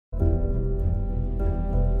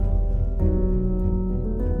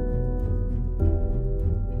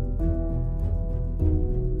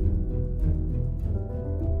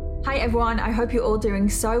everyone, I hope you're all doing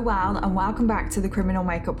so well and welcome back to the Criminal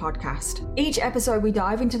Makeup Podcast. Each episode we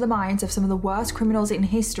dive into the minds of some of the worst criminals in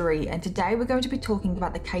history, and today we're going to be talking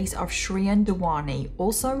about the case of Dewani,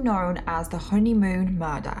 also known as the Honeymoon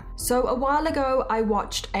murder. So a while ago I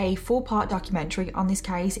watched a 4-part documentary on this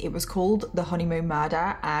case. It was called The Honeymoon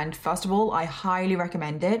Murder, and first of all I highly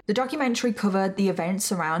recommend it. The documentary covered the events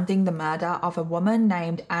surrounding the murder of a woman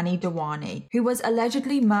named Dewani, who was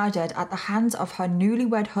allegedly murdered at the hands of her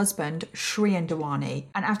newlywed husband Dewani.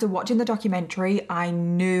 And after watching the documentary, I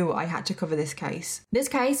knew I had to cover this case. This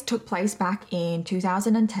case took place back in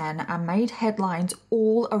 2010 and made headlines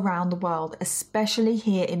all around the world, especially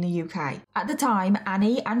here in the UK. At the time,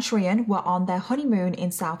 Annie and Shrien were on their honeymoon in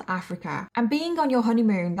South Africa. And being on your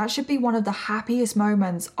honeymoon, that should be one of the happiest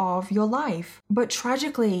moments of your life. But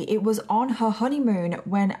tragically, it was on her honeymoon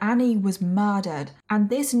when Annie was murdered. And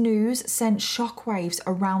this news sent shockwaves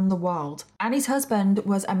around the world. Annie's husband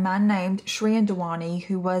was a man named Dewani,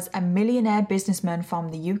 who was a millionaire businessman from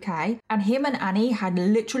the UK, and him and Annie had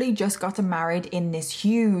literally just gotten married in this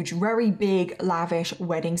huge, very big, lavish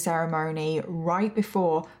wedding ceremony right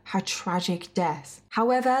before her tragic death.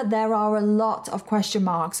 However, there are a lot of question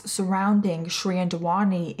marks surrounding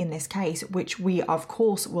Dewani in this case, which we of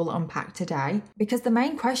course will unpack today, because the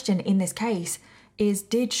main question in this case is,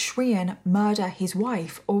 did Shrien murder his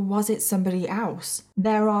wife or was it somebody else?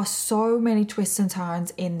 There are so many twists and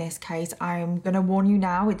turns in this case. I'm going to warn you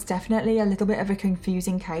now, it's definitely a little bit of a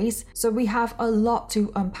confusing case. So we have a lot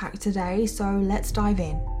to unpack today, so let's dive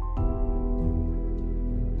in.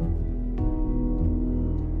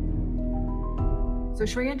 So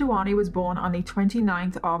Dewani was born on the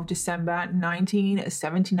 29th of December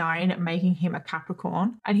 1979, making him a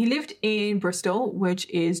Capricorn. And he lived in Bristol, which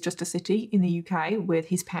is just a city in the UK, with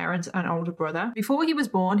his parents and older brother. Before he was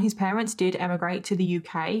born, his parents did emigrate to the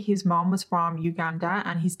UK. His mom was from Uganda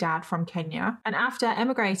and his dad from Kenya. And after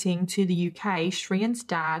emigrating to the UK, Shrien's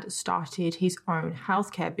dad started his own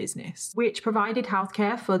healthcare business, which provided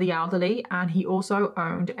healthcare for the elderly, and he also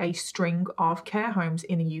owned a string of care homes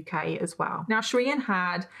in the UK as well. Now, Shrien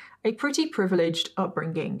had a pretty privileged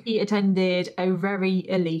upbringing. He attended a very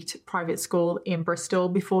elite private school in Bristol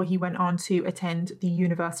before he went on to attend the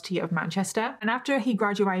University of Manchester. And after he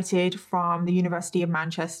graduated from the University of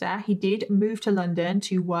Manchester, he did move to London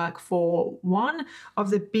to work for one of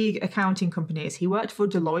the big accounting companies. He worked for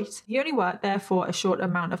Deloitte. He only worked there for a short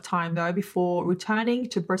amount of time though, before returning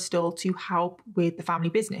to Bristol to help with the family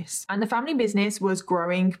business. And the family business was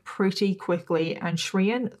growing pretty quickly, and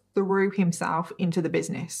Shrien threw himself into the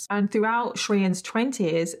business. And throughout Shrien's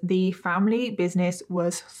 20s, the family business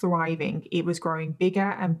was thriving. It was growing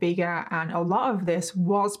bigger and bigger, and a lot of this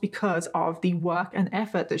was because of the work and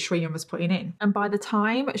effort that Shrien was putting in. And by the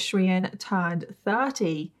time Shrien turned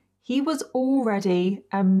 30, he was already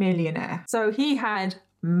a millionaire. So he had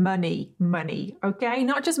money, okay?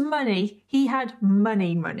 Not just money, he had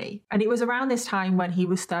money. And it was around this time when he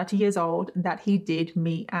was 30 years old that he did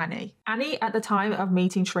meet Annie. Annie, at the time of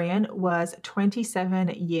meeting Shrien, was 27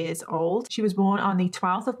 years old. She was born on the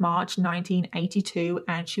 12th of March, 1982,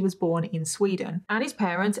 and she was born in Sweden. Annie's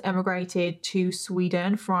parents emigrated to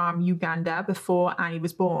Sweden from Uganda before Annie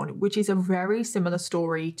was born, which is a very similar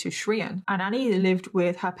story to Shrien. And Annie lived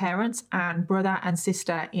with her parents and brother and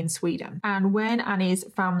sister in Sweden. And when Annie's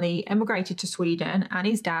family emigrated to Sweden,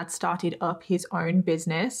 Annie's dad started up his own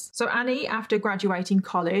business. So Annie, after graduating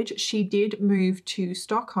college, she did move to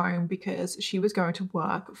Stockholm because she was going to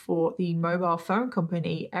work for the mobile phone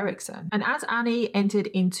company Ericsson. And as Annie entered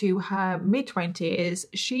into her mid-20s,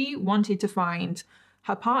 she wanted to find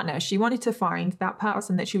her partner. She wanted to find that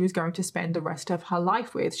person that she was going to spend the rest of her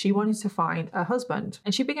life with. She wanted to find a husband.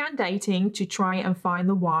 And she began dating to try and find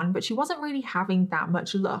the one, but she wasn't really having that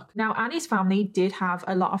much luck. Now, Annie's family did have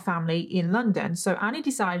a lot of family in London, so Annie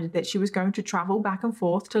decided that she was going to travel back and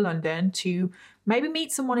forth to London to maybe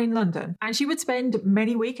meet someone in London. And she would spend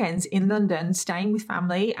many weekends in London staying with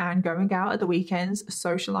family and going out at the weekends,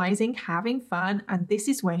 socializing, having fun. And this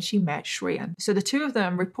is when she met Shrien. So the two of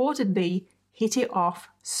them reportedly hit it off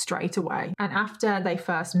straight away. And after they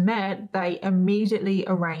first met, they immediately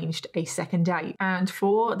arranged a second date. And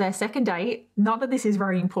for their second date, not that this is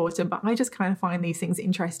very important, but I just kind of find these things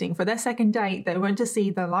interesting. For their second date, they went to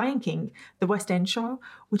see The Lion King, the West End show,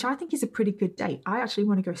 which I think is a pretty good date. I actually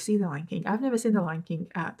want to go see The Lion King. I've never seen The Lion King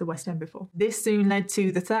at the West End before. This soon led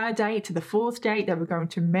to the third date, to the fourth date. They were going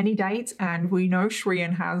to many dates, and we know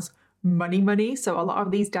Shrien has money. So a lot of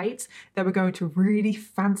these dates, they were going to really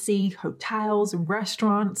fancy hotels and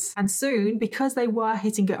restaurants. And soon, because they were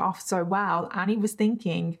hitting it off so well, Annie was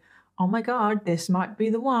thinking, oh my God, this might be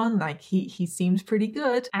the one. Like he seems pretty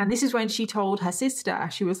good. And this is when she told her sister,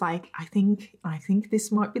 she was like, I think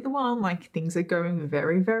this might be the one. Like things are going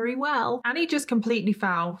very, very well. Annie just completely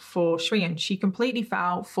fell for Shriyan. She completely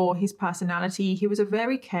fell for his personality. He was a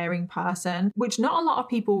very caring person, which not a lot of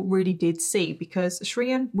people really did see, because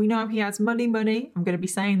Shriyan, we know he has money. I'm going to be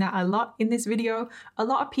saying that a lot in this video. A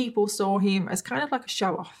lot of people saw him as kind of like a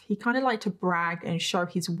show off. He kind of liked to brag and show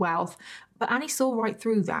his wealth. But Annie saw right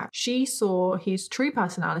through that. She saw his true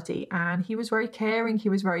personality, and he was very caring. He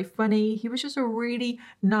was very funny. He was just a really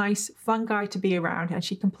nice, fun guy to be around, and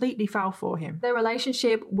she completely fell for him. Their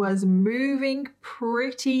relationship was moving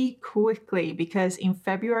pretty quickly because in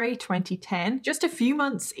February 2010, just a few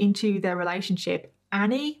months into their relationship,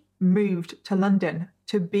 Annie moved to London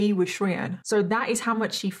to be with Shriyan. So that is how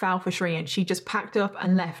much she fell for Shriyan. She just packed up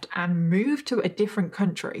and left and moved to a different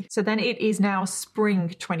country. So then it is now spring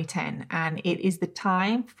 2010, and it is the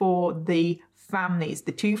time for the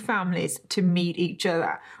two families to meet each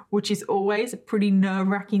other, which is always a pretty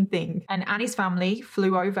nerve-wracking thing. And Annie's family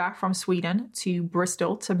flew over from Sweden to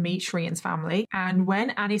Bristol to meet Shriyan's family. And when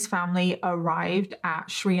Annie's family arrived at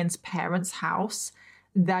Shriyan's parents' house,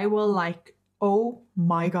 they were like, oh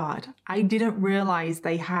my God, I didn't realize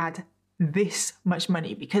they had this much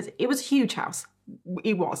money, because it was a huge house.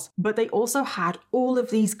 It was. But they also had all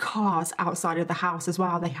of these cars outside of the house as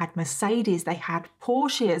well. They had Mercedes, they had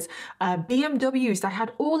Porsches, BMWs, they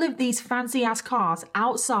had all of these fancy ass cars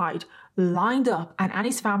outside lined up. And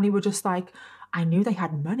Annie's family were just like, I knew they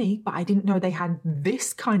had money, but I didn't know they had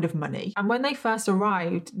this kind of money. And when they first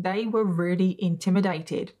arrived, they were really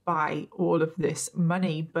intimidated by all of this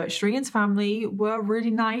money. But Shriyan's family were really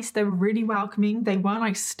nice. They were really welcoming. They weren't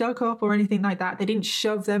like stuck up or anything like that. They didn't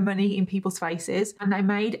shove their money in people's faces. And they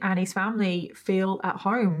made Annie's family feel at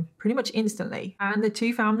home pretty much instantly. And the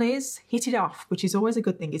two families hit it off, which is always a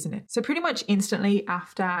good thing, isn't it? So pretty much instantly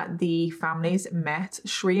after the families met,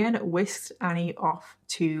 Shriyan whisked Annie off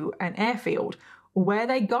to an airfield where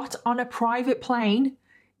they got on a private plane.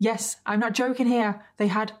 Yes, I'm not joking here. They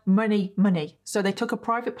had money. So they took a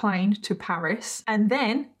private plane to Paris, and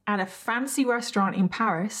then at a fancy restaurant in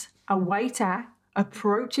Paris, a waiter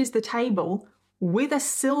approaches the table with a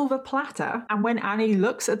silver platter. And when Annie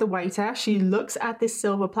looks at the waiter, she looks at this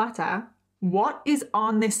silver platter. What is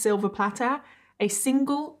on this silver platter? A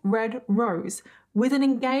single red rose with an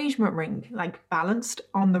engagement ring, like balanced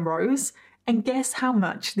on the rose. And guess how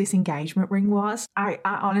much this engagement ring was? I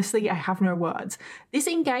honestly have no words. This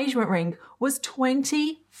engagement ring was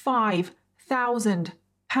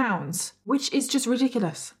 £25,000, which is just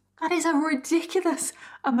ridiculous. That is a ridiculous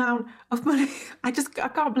amount of money. I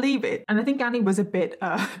can't believe it. And I think Annie was a bit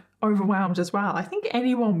overwhelmed as well. I think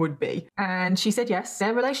anyone would be. And she said yes.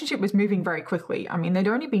 Their relationship was moving very quickly. I mean, they'd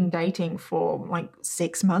only been dating for like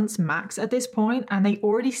 6 months max at this point, and they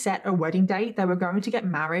already set a wedding date. They were going to get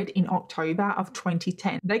married in October of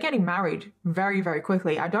 2010. They're getting married very, very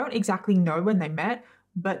quickly. I don't exactly know when they met,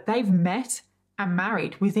 but they've met and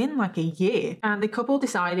married within like a year. And the couple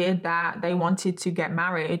decided that they wanted to get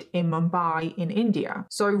married in Mumbai in India.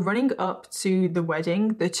 So running up to the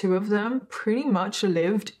wedding, the two of them pretty much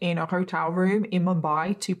lived in a hotel room in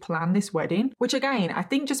Mumbai to plan this wedding, which again, I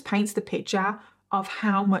think just paints the picture of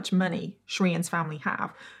how much money Shriyan's family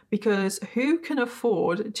have. Because who can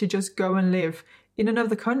afford to just go and live in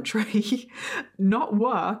another country, not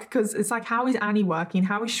work? Because it's like, how is Annie working?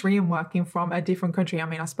 How is Shriyan working from a different country? I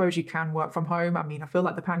mean, I suppose you can work from home. I mean, I feel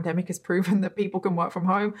like the pandemic has proven that people can work from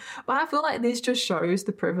home, but I feel like this just shows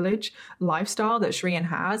the privileged lifestyle that Shriyan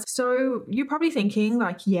has. So you're probably thinking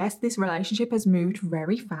like, yes, this relationship has moved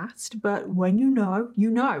very fast, but when you know,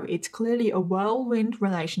 it's clearly a whirlwind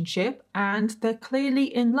relationship and they're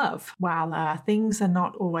clearly in love. Well, things are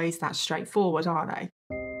not always that straightforward, are they?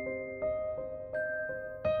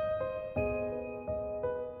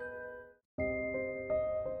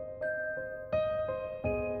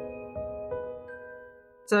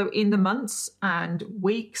 So in the months and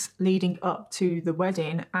weeks leading up to the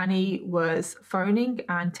wedding, Annie was phoning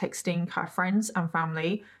and texting her friends and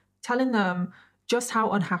family, telling them just how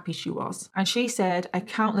unhappy she was. And she said a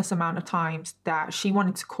countless amount of times that she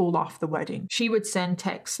wanted to call off the wedding. She would send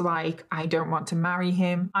texts like, I don't want to marry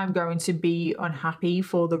him. I'm going to be unhappy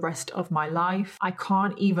for the rest of my life. I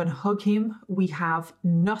can't even hug him. We have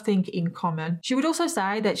nothing in common. She would also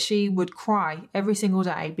say that she would cry every single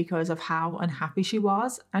day because of how unhappy she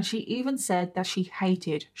was. And she even said that she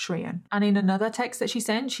hated Shriyan. And in another text that she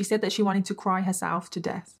sent, she said that she wanted to cry herself to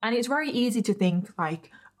death. And it's very easy to think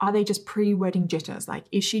like, are they just pre-wedding jitters? Like,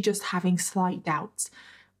 is she just having slight doubts?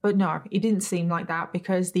 But no, it didn't seem like that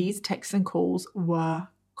because these texts and calls were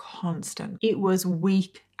constant. It was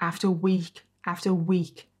week after week after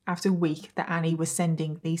week after week that Annie was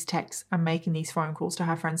sending these texts and making these phone calls to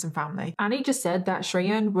her friends and family. Annie just said that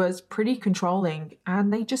Shriyan was pretty controlling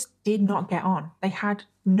and they just did not get on. They had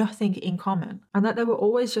nothing in common and that they were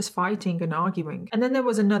always just fighting and arguing. And then there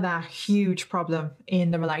was another huge problem in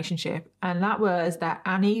the relationship, and that was that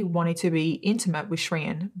Annie wanted to be intimate with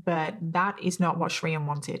Shriyan, but that is not what Shriyan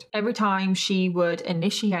wanted. Every time she would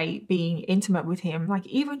initiate being intimate with him, like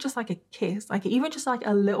even just like a kiss, like even just like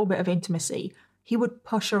a little bit of intimacy, he would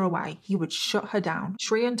push her away. He would shut her down.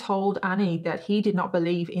 Shriyan told Annie that he did not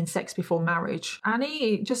believe in sex before marriage.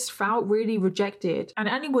 Annie just felt really rejected. And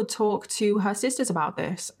Annie would talk to her sisters about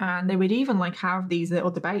this. And they would even like have these little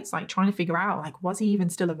debates, like trying to figure out, like, was he even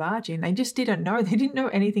still a virgin? They just didn't know. They didn't know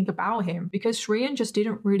anything about him because Shriyan just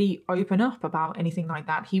didn't really open up about anything like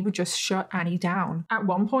that. He would just shut Annie down. At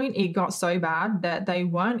one point, it got so bad that they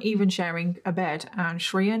weren't even sharing a bed. And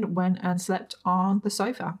Shriyan went and slept on the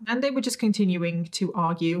sofa. And they were just continuing to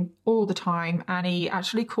argue all the time. Annie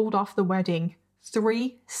actually called off the wedding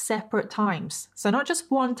 3 separate times. So not just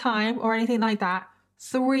one time or anything like that.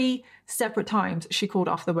 3 separate times she called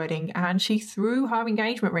off the wedding, and she threw her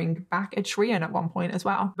engagement ring back at Shriyan at one point as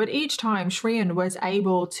well. But each time Shriyan was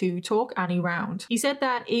able to talk Annie round. He said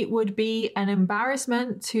that it would be an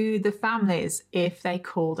embarrassment to the families if they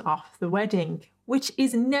called off the wedding, which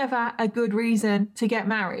is never a good reason to get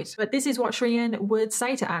married. But this is what Shriyan would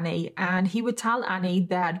say to Annie, and he would tell Annie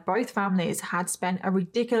that both families had spent a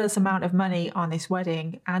ridiculous amount of money on this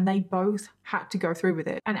wedding and they both had to go through with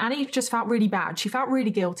it. And Annie just felt really bad. She felt really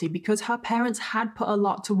guilty because her parents had put a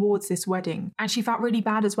lot towards this wedding. And she felt really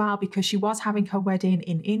bad as well because she was having her wedding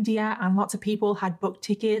in India and lots of people had booked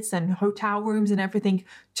tickets and hotel rooms and everything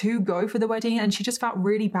to go for the wedding. And she just felt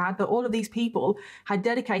really bad that all of these people had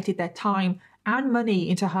dedicated their time and money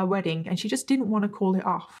into her wedding, and she just didn't want to call it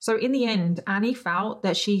off. So in the end, Annie felt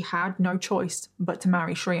that she had no choice but to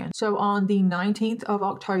marry Shriyan. So on the 19th of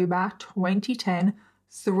October 2010,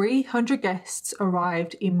 300 guests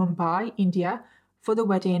arrived in Mumbai, India, for the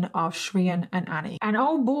wedding of Shriyan and Annie. And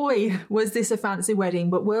oh boy, was this a fancy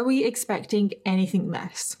wedding, but were we expecting anything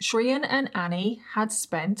less? Shriyan and Annie had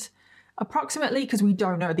spent approximately, because we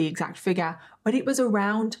don't know the exact figure, but it was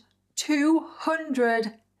around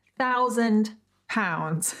 £200,000.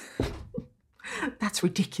 That's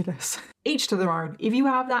ridiculous. Each to their own. If you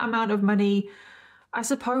have that amount of money, I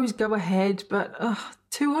suppose go ahead, but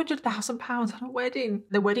 £200,000 on a wedding.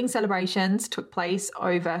 The wedding celebrations took place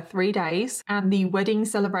over 3 days, and the wedding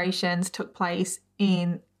celebrations took place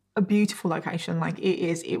in a beautiful location. Like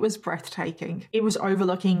it was breathtaking. It was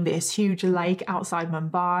overlooking this huge lake outside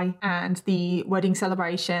Mumbai, and the wedding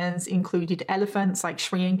celebrations included elephants. Like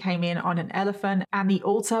Shriyan came in on an elephant, and the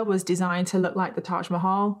altar was designed to look like the Taj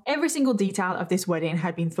Mahal. Every single detail of this wedding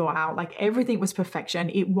had been thought out. Like everything was perfection.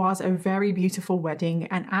 It was a very beautiful wedding,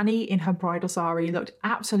 and Annie in her bridal sari looked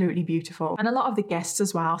absolutely beautiful. And a lot of the guests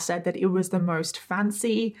as well said that it was the most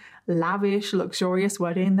fancy, lavish, luxurious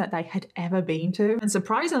wedding that they had ever been to. And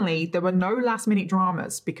surprisingly, there were no last minute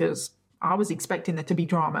dramas, because I was expecting there to be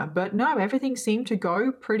drama, but no, everything seemed to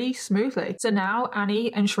go pretty smoothly. So now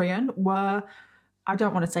Annie and Shriyan were, I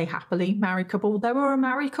don't want to say happily married couple, they were a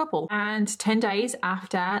married couple. And 10 days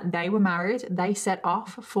after they were married, they set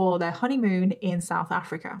off for their honeymoon in South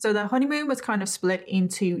Africa. So their honeymoon was kind of split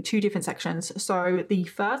into 2 different sections. So the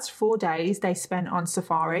first 4 days they spent on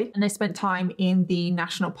safari, and they spent time in the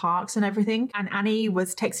national parks and everything. And Annie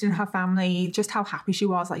was texting her family just how happy she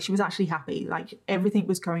was. Like she was actually happy, like everything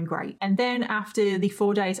was going great. And then after the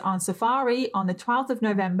 4 days on safari, on the 12th of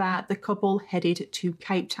November, the couple headed to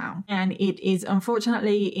Cape Town. And it is unfortunately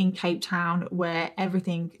in Cape Town where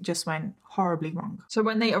everything just went horribly wrong. So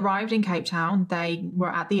when they arrived in Cape Town, they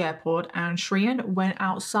were at the airport, and Shriyan went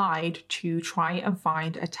outside to try and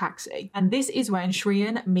find a taxi. And this is when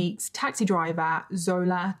Shriyan meets taxi driver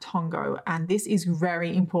Zola Tongo. And this is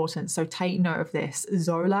very important, so take note of this.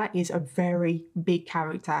 Zola is a very big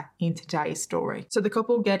character in today's story. So the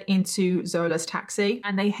couple get into Zola's taxi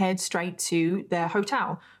and they head straight to their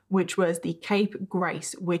hotel, which was the Cape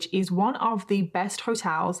Grace, which is one of the best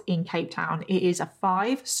hotels in Cape Town. It is a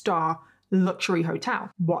 5-star luxury hotel.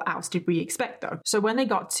 What else did we expect though? So when they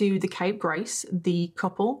got to the Cape Grace, the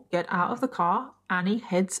couple get out of the car. Annie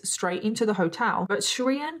heads straight into the hotel, but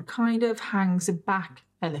Shriyan kind of hangs back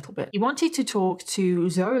a little bit. He wanted to talk to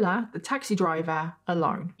Zola, the taxi driver,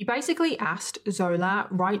 alone. He basically asked Zola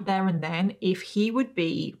right there and then if he would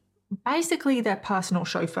be basically their personal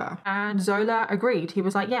chauffeur. And Zola agreed. He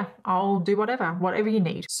was like, yeah, I'll do whatever you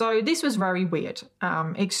need. So this was very weird,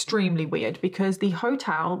 extremely weird, because the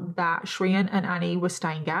hotel that Shrien and Annie were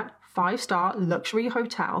staying at, 5-star luxury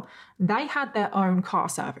hotel, they had their own car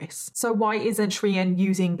service. So why isn't Shrien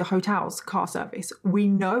using the hotel's car service? We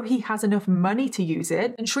know he has enough money to use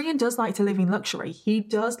it, and Shrien does like to live in luxury. He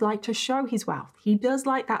does like to show his wealth. He does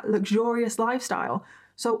like that luxurious lifestyle.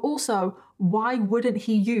 So also, why wouldn't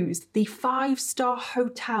he use the 5-star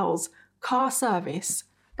hotel's car service?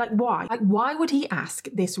 Like why? Like why would he ask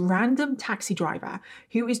this random taxi driver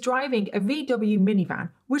who is driving a VW minivan,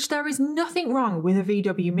 which there is nothing wrong with a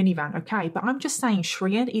VW minivan, okay? But I'm just saying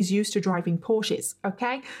Shrien is used to driving Porsches,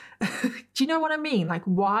 okay? Do you know what I mean? Like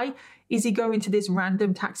why is he going to this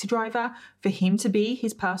random taxi driver for him to be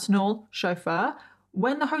his personal chauffeur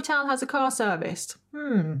when the hotel has a car service?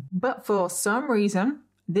 But for some reason,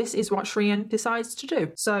 this is what Shrien decides to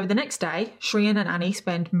do. So the next day, Shrien and Annie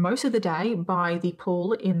spend most of the day by the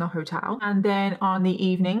pool in the hotel. And then on the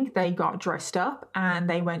evening, they got dressed up and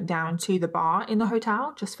they went down to the bar in the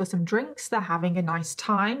hotel just for some drinks. They're having a nice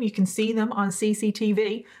time. You can see them on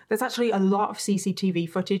CCTV. There's actually a lot of CCTV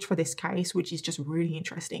footage for this case, which is just really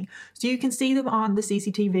interesting. So you can see them on the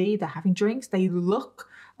CCTV. They're having drinks. They look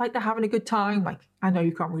like they're having a good time. Like, I know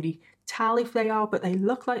you can't really tell if they are, but they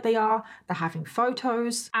look like they are. They're having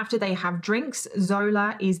photos. After they have drinks,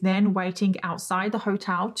 Zola is then waiting outside the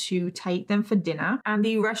hotel to take them for dinner. And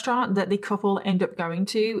the restaurant that the couple end up going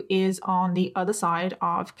to is on the other side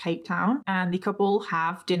of Cape Town. And the couple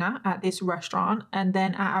have dinner at this restaurant. And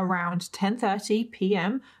then at around 10:30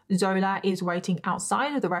 p.m., Zola is waiting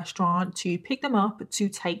outside of the restaurant to pick them up to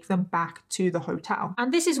take them back to the hotel.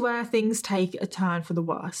 And this is where things take a turn for the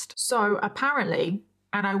worst. So apparently,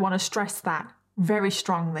 and I want to stress that very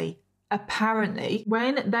strongly, apparently,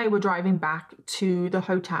 when they were driving back to the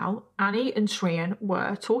hotel, Annie and Shrien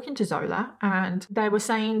were talking to Zola and they were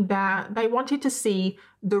saying that they wanted to see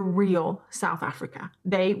the real South Africa.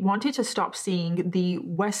 They wanted to stop seeing the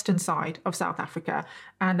western side of South Africa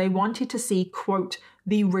and they wanted to see, quote,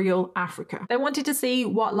 the real Africa. They wanted to see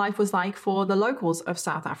what life was like for the locals of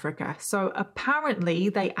South Africa. So apparently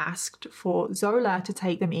they asked for Zola to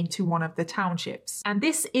take them into one of the townships. And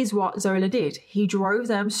this is what Zola did. He drove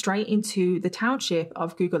them straight into the township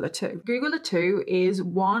of Gugulethu. Gugulethu is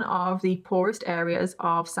one of the poorest areas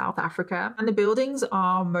of South Africa, and the buildings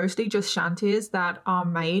are mostly just shanties that are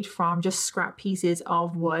made from just scrap pieces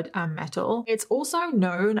of wood and metal. It's also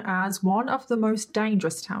known as one of the most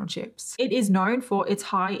dangerous townships. It is known for its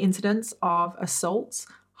high incidence of assaults,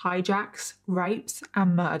 hijacks, rapes,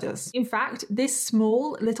 and murders. In fact, this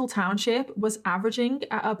small little township was averaging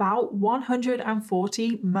at about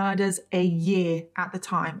 140 murders a year at the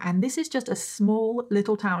time. And this is just a small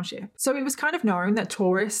little township. So it was kind of known that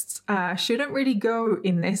tourists shouldn't really go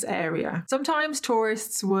in this area. Sometimes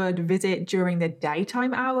tourists would visit during the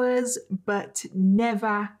daytime hours, but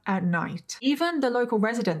never at night. Even the local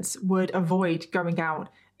residents would avoid going out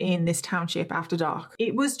in this township after dark.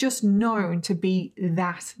 It was just known to be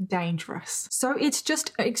that dangerous. So it's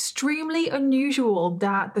just extremely unusual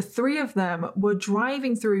that the three of them were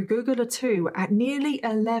driving through Gugulethu at nearly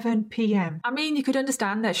 11 p.m. I mean, you could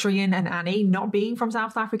understand that Shrien and Annie, not being from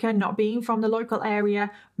South Africa, not being from the local area,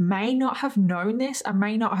 may not have known this and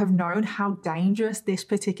may not have known how dangerous this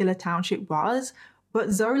particular township was. But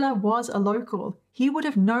Zola was a local. He would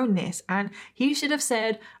have known this and he should have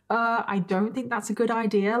said, I don't think that's a good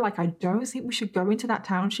idea. Like, I don't think we should go into that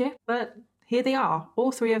township. But here they are,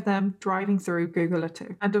 all three of them driving through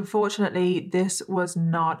Gugulethu. And unfortunately, this was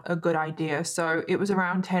not a good idea. So it was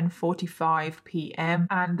around 10:45 p.m.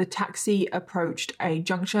 and the taxi approached a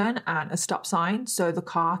junction and a stop sign. So the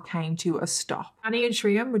car came to a stop. Annie and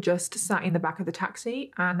Shrien were just sat in the back of the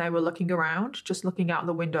taxi and they were looking around, just looking out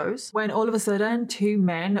the windows, when all of a sudden 2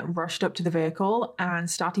 men rushed up to the vehicle and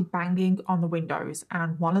started banging on the windows.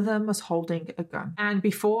 And one of them was holding a gun. And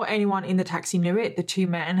before anyone in the taxi knew it, the 2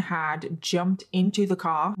 men had jumped into the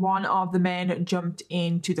car. One of the men jumped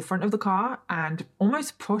into the front of the car and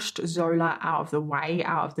almost pushed Zola out of the way,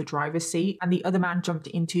 out of the driver's seat. And the other man jumped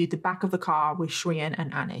into the back of the car with Shrien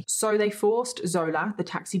and Annie. So they forced Zola, the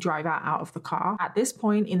taxi driver, out of the car. At this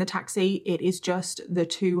point in the taxi, it is just the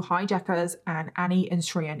 2 hijackers and Annie and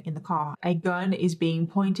Shrien in the car. A gun is being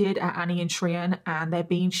pointed at Annie and Shrien and they're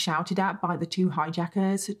being shouted at by the 2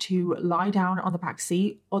 hijackers to lie down on the back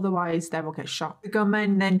seat, otherwise they will get shot. The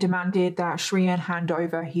gunmen then demanded that that Shriyan hand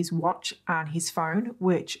over his watch and his phone,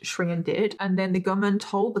 which Shriyan did. And then the gunman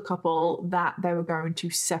told the couple that they were going to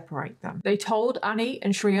separate them. They told Annie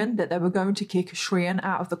and Shriyan that they were going to kick Shriyan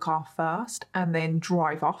out of the car first and then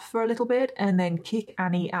drive off for a little bit and then kick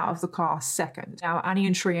Annie out of the car second. Now, Annie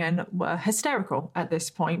and Shriyan were hysterical at this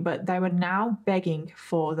point, but they were now begging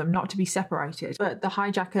for them not to be separated. But the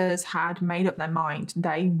hijackers had made up their mind.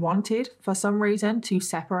 They wanted, for some reason, to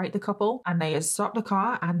separate the couple, and they had stopped the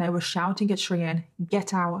car and they were shouting at Shriyan,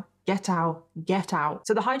 "Get out, get out, get out."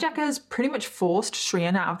 So the hijackers pretty much forced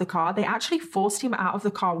Shriyan out of the car. They actually forced him out of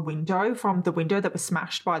the car window, from the window that was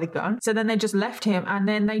smashed by the gun. So then they just left him, and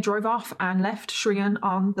then they drove off and left Shriyan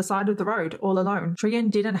on the side of the road all alone.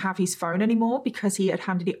 Shriyan didn't have his phone anymore because he had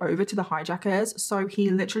handed it over to the hijackers. So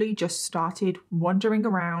he literally just started wandering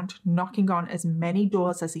around, knocking on as many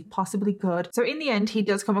doors as he possibly could. So in the end, he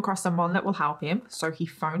does come across someone that will help him. So he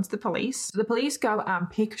phones the police. So the police go and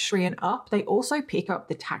pick Shriyan up. They also pick up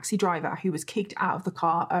the taxi driver who was kicked out of the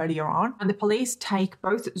car earlier on, and the police take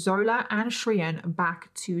both Zola and Shriyan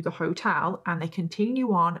back to the hotel, and they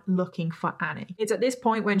continue on looking for Annie. It's at this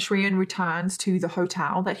point when Shriyan returns to the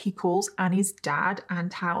hotel that he calls Annie's dad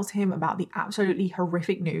and tells him about the absolutely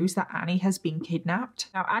horrific news that Annie has been kidnapped.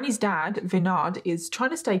 Now, Annie's dad, Vinod, is trying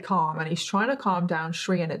to stay calm, and he's trying to calm down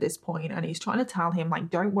Shriyan at this point, and he's trying to tell him, like,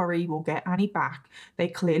 don't worry, we'll get Annie back. They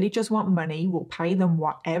clearly just want money. We'll pay them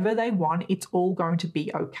whatever they want. It's all going to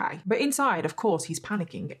be okay. But inside, of course, he's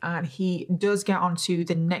panicking, and he does get onto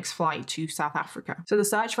the next flight to South Africa. So the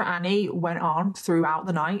search for Annie went on throughout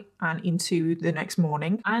the night and into the next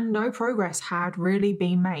morning, and no progress had really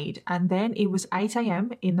been made. And then it was 8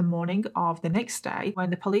 a.m. in the morning of the next day when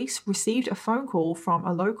the police received a phone call from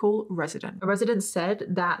a local resident. A resident said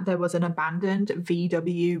that there was an abandoned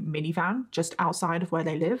VW minivan just outside of where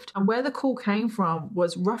they lived, and where the call came from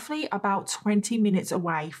was roughly about 20 minutes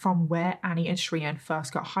away from where Annie and Shriyan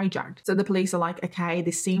first got hijacked. So the police are like, okay,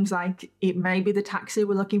 this seems like it may be the taxi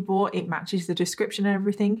we're looking for. It matches the description and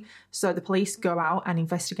everything. So the police go out and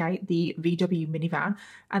investigate the VW minivan,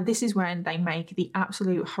 and this is when they make the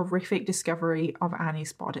absolute horrific discovery of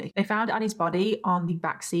Annie's body. They found Annie's body on the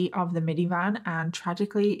backseat of the minivan, and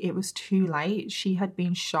tragically it was too late. She had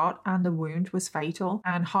been shot and the wound was fatal,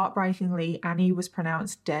 and heartbreakingly Annie was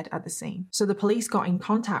pronounced dead at the scene. So the police got in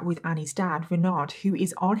contact with Annie's dad, Vinod, who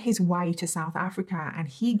is on his way to South Africa, and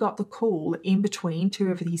he got the call in between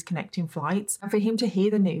two of these connecting flights, and for him to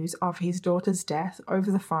hear the news of his daughter's death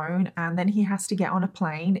over the phone, and then he has to get on a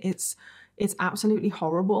plane, it's absolutely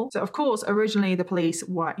horrible. So of course, originally the police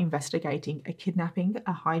were investigating a kidnapping,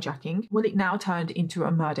 a hijacking. Well, it now turned into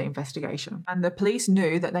a murder investigation. And the police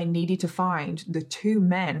knew that they needed to find the two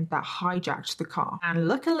men that hijacked the car. And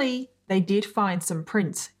luckily, they did find some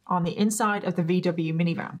prints on the inside of the VW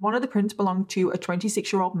minivan. One of the prints belonged to a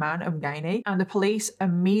 26-year-old man, Dewani, and the police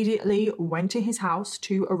immediately went to his house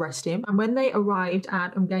to arrest him. And when they arrived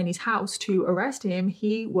at Dewani's house to arrest him,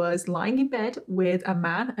 he was lying in bed with a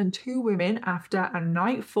man and two women after a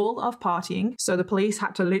night full of partying. So the police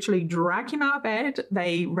had to literally drag him out of bed.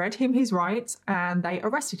 They read him his rights and they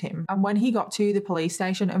arrested him. And when he got to the police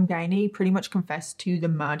station, Dewani pretty much confessed to the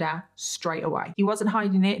murder straight away. He wasn't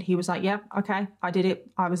hiding it. He was like, yeah, okay, I did it.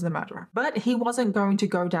 I was the murderer. But he wasn't going to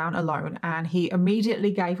go down alone, and he immediately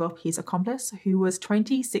gave up his accomplice, who was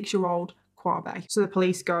 26-year-old Kwabe. So the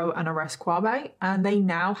police go and arrest Kwabe, and they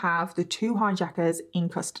now have the two hijackers in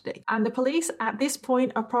custody. And the police at this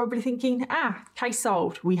point are probably thinking, case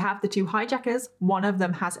solved. We have the two hijackers. One of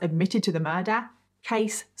them has admitted to the murder.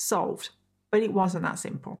 Case solved. But it wasn't that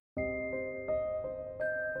simple.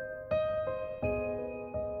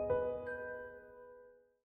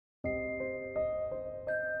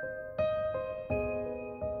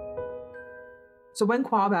 So when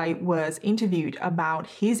Kwabe was interviewed about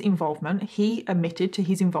his involvement, he admitted to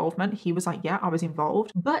his involvement. He was like, yeah, I was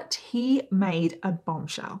involved. But he made a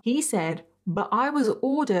bombshell. He said, but I was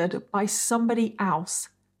ordered by somebody else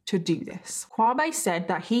to do this. Kwabe said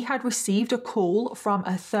that he had received a call from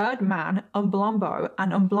a third man, Umblombo,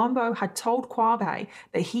 and Umblombo had told Kwabe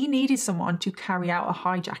that he needed someone to carry out a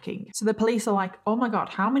hijacking. So the police are like, oh my God,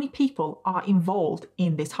 how many people are involved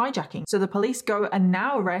in this hijacking? So the police go and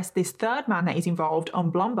now arrest this third man that is involved,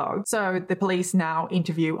 Umblombo. So the police now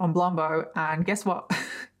interview Umblombo, and guess what?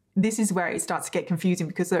 This is where it starts to get confusing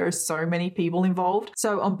because there are so many people involved.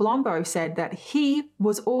 So Umblombo said that he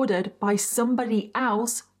was ordered by somebody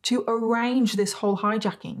else to arrange this whole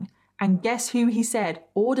hijacking. And guess who he said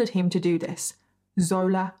ordered him to do this?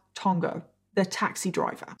 Zola Tongo, the taxi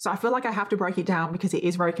driver. So I feel like I have to break it down because it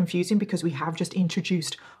is very confusing, because we have just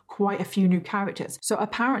introduced quite a few new characters. So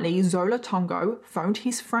apparently Zola Tongo phoned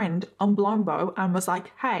his friend Umblombo and was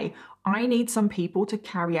like, hey, I need some people to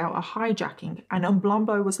carry out a hijacking. And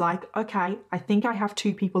Umblombo was like, okay, I think I have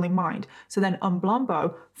 2 people in mind. So then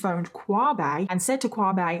Umblombo phoned Kwabe and said to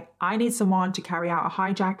Kwabe, I need someone to carry out a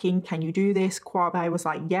hijacking. Can you do this? Kwabe was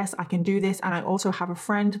like, yes, I can do this. And I also have a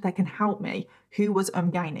friend that can help me, who was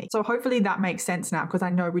Umgani. So hopefully that makes sense now, because I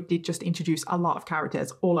know we did just introduce a lot of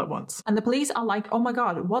characters all at once. And the police are like, oh my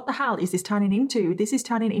God, what the hell is this turning into? This is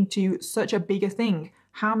turning into such a bigger thing.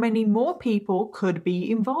 How many more people could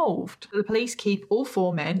be involved? The police keep all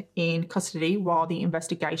 4 men in custody while the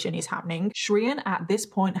investigation is happening. Shrien at this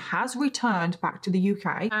point has returned back to the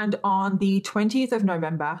UK, and on the 20th of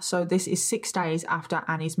November, so this is 6 days after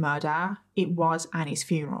Annie's murder, it was Annie's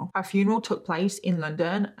funeral. Her funeral took place in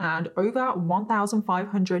London and over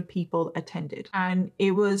 1,500 people attended. And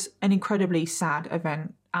it was an incredibly sad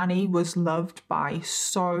event. Annie was loved by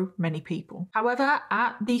so many people. However,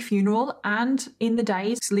 at the funeral and in the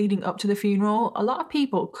days leading up to the funeral, a lot of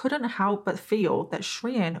people couldn't help but feel that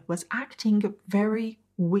Shrien was acting very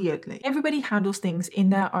weirdly. Everybody handles things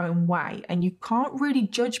in their own way, and you can't really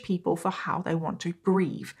judge people for how they want to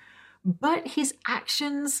grieve. But his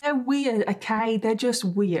actions, they're weird, okay? They're just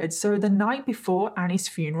weird. So the night before Annie's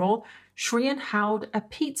funeral, Shrien held a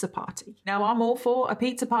pizza party. Now, I'm all for a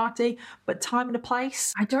pizza party, but time and a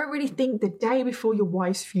place, I don't really think the day before your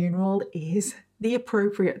wife's funeral is the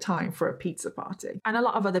appropriate time for a pizza party. And a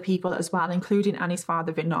lot of other people as well, including Annie's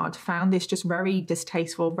father Vinod, found this just very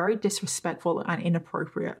distasteful, very disrespectful and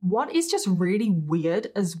inappropriate. What is just really weird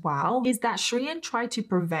as well is that Shrien tried to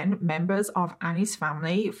prevent members of Annie's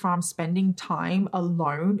family from spending time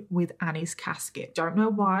alone with Annie's casket. Don't know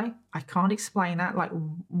why. I can't explain that. Like,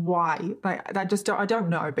 why? Like, I don't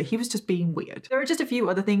know, but he was just being weird. There are just a few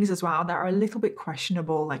other things as well that are a little bit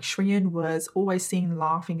questionable. Like, Shrien was always seen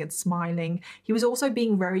laughing and smiling. He was also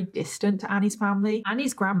being very distant to Annie's family.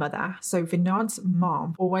 Annie's grandmother, so Vinod's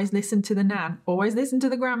mom, always listened to the nan, always listen to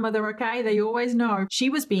the grandmother, okay? They always know. She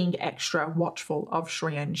was being extra watchful of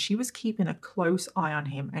Shrien. She was keeping a close eye on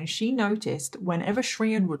him, and she noticed whenever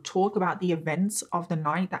Shrien would talk about the events of the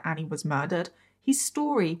night that Annie was murdered, his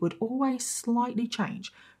story would always slightly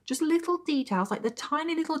change. Just little details, like the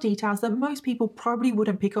tiny little details that most people probably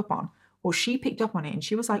wouldn't pick up on. Well, she picked up on it, and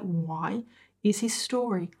she was like, why is his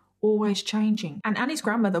story always changing? And Annie's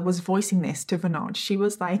grandmother was voicing this to Vinod. She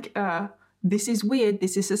was like, this is weird,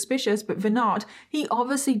 this is suspicious, but Vinod, he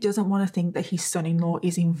obviously doesn't want to think that his son-in-law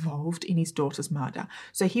is involved in his daughter's murder.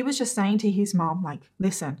 So he was just saying to his mom, like,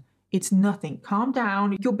 listen, it's nothing. Calm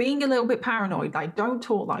down. You're being a little bit paranoid. Like, don't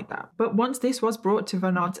talk like that. But once this was brought to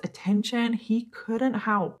Vinod's attention, he couldn't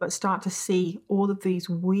help but start to see all of these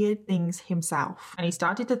weird things himself. And he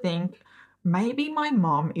started to think, maybe my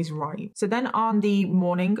mom is right. So then on the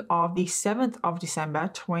morning of the 7th of December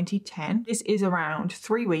 2010, this is around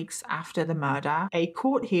 3 weeks after the murder, a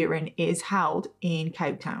court hearing is held in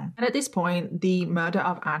Cape Town. And at this point, the murder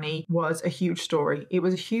of Annie was a huge story. It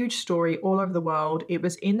was a huge story all over the world. It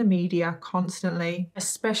was in the media constantly,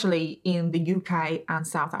 especially in the UK and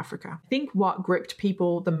South Africa. I think what gripped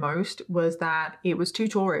people the most was that it was 2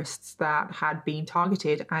 tourists that had been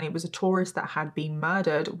targeted, and it was a tourist that had been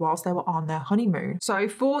murdered whilst they were on their honeymoon. So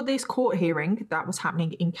for this court hearing that was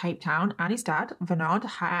happening in Cape Town, Annie's dad, Vinod,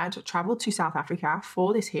 had travelled to South Africa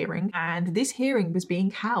for this hearing, and this hearing was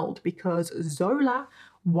being held because Zola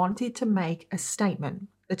wanted to make a statement,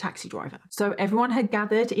 the taxi driver. So everyone had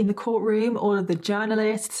gathered in the courtroom, all of the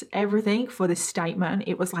journalists, everything for this statement.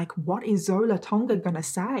 It was like, what is Zola Tonga gonna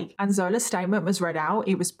say? And Zola's statement was read out.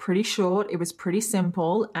 It was pretty short, it was pretty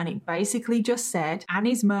simple, and it basically just said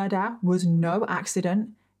Annie's murder was no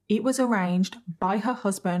accident. It was arranged by her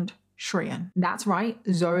husband, Shrien. That's right,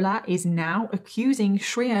 Zola is now accusing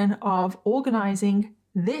Shrien of organising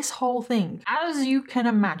this whole thing. As you can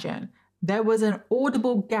imagine, there was an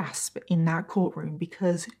audible gasp in that courtroom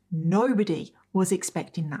because nobody was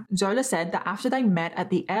expecting that. Zola said that after they met at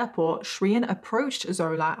the airport, Shrien approached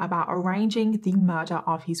Zola about arranging the murder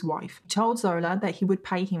of his wife. He told Zola that he would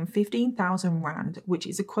pay him 15,000 rand, which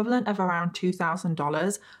is equivalent of around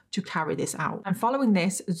 $2,000, to carry this out. And following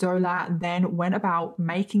this, Zola then went about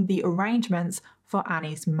making the arrangements for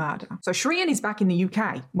Annie's murder. So Shrien is back in the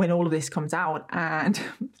UK when all of this comes out, and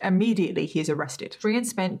immediately he is arrested. Shrien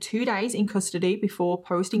spent 2 days in custody before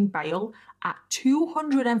posting bail at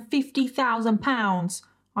 £250,000.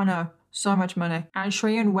 I know, so much money. And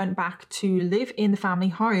Shrien went back to live in the family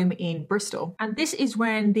home in Bristol. And this is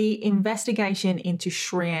when the investigation into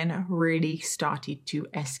Shrien really started to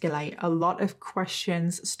escalate. A lot of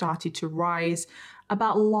questions started to rise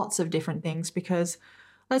about lots of different things because,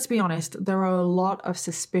 Let's be honest, there are a lot of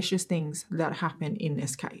suspicious things that happen in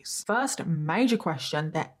this case. First major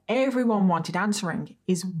question that everyone wanted answering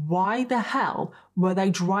is why the hell were they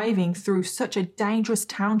driving through such a dangerous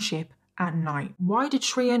township at night? Why did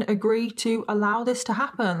Shrien agree to allow this to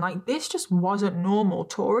happen? Like, this just wasn't normal.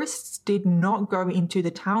 Tourists did not go into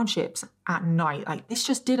the townships at night. Like, this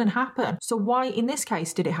just didn't happen. So why in this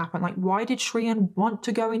case did it happen? Like, why did Shrien want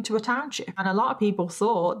to go into a township? And a lot of people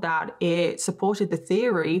thought that it supported the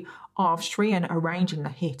theory of Shrien arranging the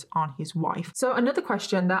hit on his wife. So another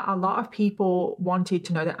question that a lot of people wanted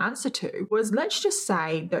to know the answer to was, let's just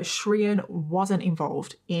say that Shrien wasn't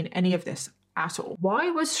involved in any of this at all.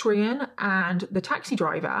 Why was Shrien and the taxi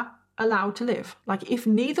driver allowed to live? Like, if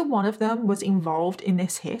neither one of them was involved in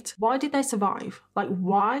this hit, why did they survive? Like,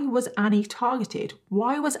 why was Annie targeted?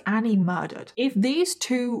 Why was Annie murdered? If these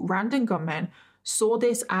two random gunmen saw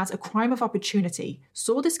this as a crime of opportunity,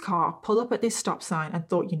 saw this car pull up at this stop sign and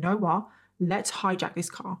thought, you know what? Let's hijack this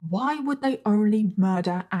car. Why would they only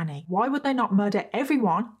murder Annie? Why would they not murder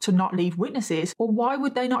everyone to not leave witnesses? Or why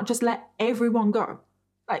would they not just let everyone go?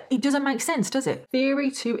 It doesn't make sense, does it? Theory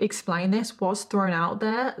to explain this was thrown out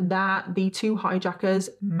there that the two hijackers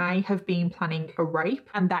may have been planning a rape,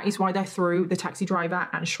 and that is why they threw the taxi driver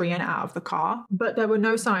and Shrien out of the car. But there were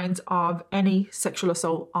no signs of any sexual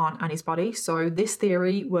assault on Annie's body, so this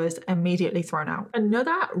theory was immediately thrown out.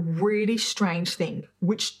 Another really strange thing,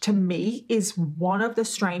 which to me is one of the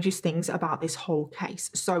strangest things about this whole case.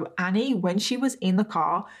 So Annie, when she was in the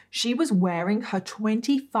car, she was wearing her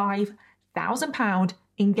 £25,000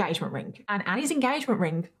 engagement ring, and Annie's engagement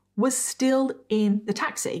ring was still in the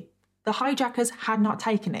taxi. The hijackers had not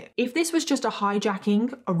taken it. If this was just a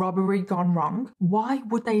hijacking, a robbery gone wrong, why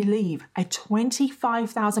would they leave a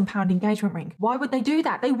 £25,000 engagement ring? Why would they do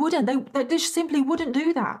that? They wouldn't. They just simply wouldn't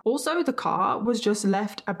do that. Also, the car was just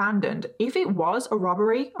left abandoned. If it was a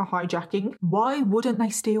robbery, a hijacking, why wouldn't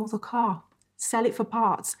they steal the car? Sell it for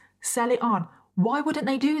parts, sell it on. Why wouldn't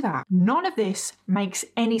they do that? None of this makes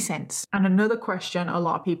any sense. And another question a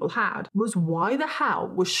lot of people had was, why the hell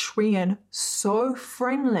was Shrien so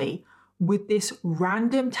friendly with this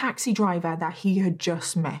random taxi driver that he had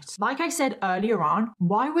just met? Like I said earlier on,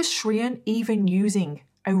 why was Shrien even using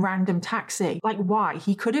a random taxi? Like, why?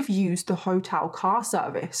 He could have used the hotel car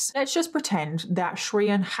service. Let's just pretend that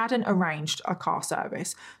Shrien hadn't arranged a car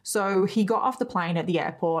service. So he got off the plane at the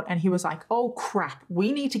airport and he was like, oh crap,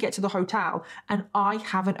 we need to get to the hotel and I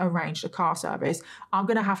haven't arranged a car service. I'm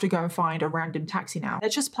going to have to go and find a random taxi now.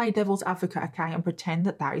 Let's just play devil's advocate, okay, and pretend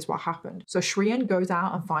that that is what happened. So Shrien goes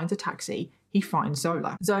out and finds a taxi. He finds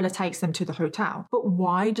Zola. Zola takes them to the hotel. But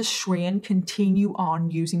why does Shrien continue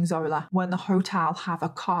on using Zola when the hotel have a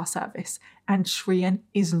car service? And Shrien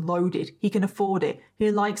is loaded. He can afford it.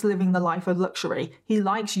 He likes living the life of luxury. He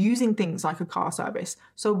likes using things like a car service.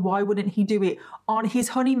 So why wouldn't he do it on his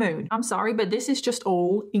honeymoon? I'm sorry, but this is just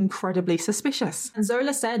all incredibly suspicious. And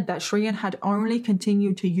Zola said that Shrien had only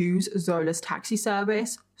continued to use Zola's taxi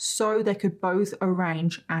service so they could both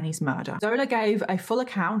arrange Annie's murder. Zola gave a full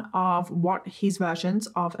account of what his versions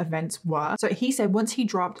of events were. So he said once he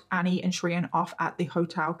dropped Annie and Shrien off at the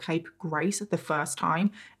Hotel Cape Grace the first time,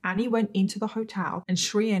 Annie went into the hotel and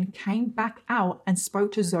Shrien came back out and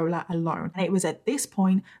spoke to Zola alone. And it was at this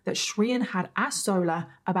point that Shrien had asked Zola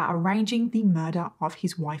about arranging the murder of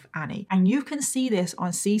his wife Annie. And you can see this on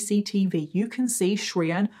CCTV. You can see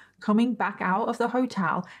Shrien coming back out of the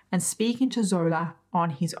hotel and speaking to Zola on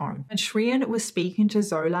his own. And Shrien was speaking to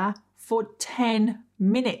Zola for 10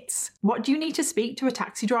 minutes. What do you need to speak to a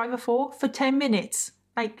taxi driver for 10 minutes?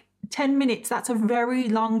 Like, 10 minutes, that's a very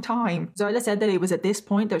long time. Zola said that it was at this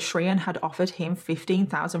point that Shrien had offered him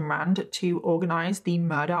 15,000 rand to organise the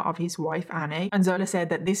murder of his wife Annie. And Zola said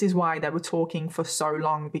that this is why they were talking for so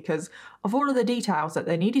long, because of all of the details that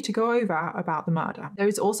they needed to go over about the murder. There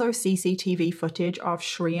is also CCTV footage of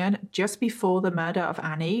Shrien just before the murder of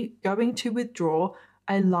Annie going to withdraw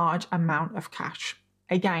a large amount of cash.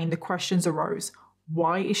 Again, the questions arose.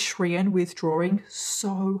 Why is Shrien withdrawing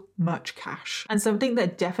so much cash? And something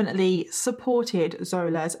that definitely supported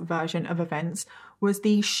Zola's version of events was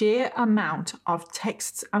the sheer amount of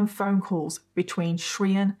texts and phone calls between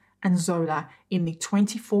Shrien and Zola in the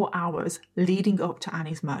 24 hours leading up to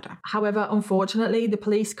Annie's murder. However, unfortunately, the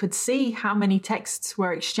police could see how many texts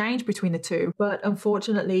were exchanged between the two, but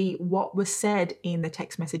unfortunately, what was said in the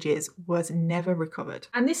text messages was never recovered.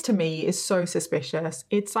 And this to me is so suspicious.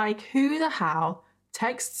 It's like, who the hell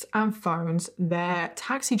texts and phones their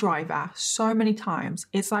taxi driver so many times?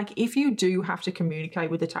 It's like, if you do have to communicate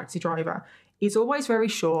with the taxi driver, it's always very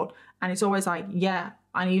short and it's always like, yeah,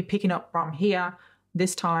 I need picking up from here,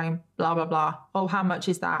 this time, blah, blah, blah. Oh, how much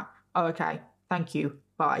is that? Oh, okay, thank you.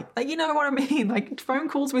 bye. Like, you know what I mean? Like, phone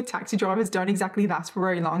calls with taxi drivers don't exactly last for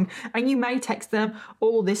very long. And you may text them,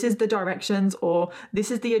 oh, this is the directions, or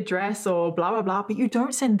this is the address, or blah, blah, blah. But you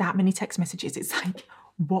don't send that many text messages. It's like,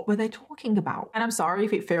 what were they talking about? And I'm sorry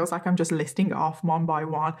if it feels like I'm just listing off one by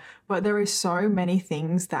one, but there is so many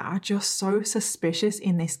things that are just so suspicious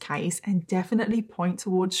in this case and definitely point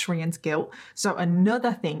towards Shriyan's guilt. So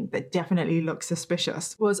another thing that definitely looks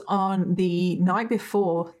suspicious was on the night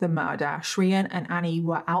before the murder, Shriyan and Annie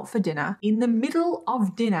were out for dinner. In the middle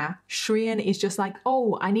of dinner, Shriyan is just like,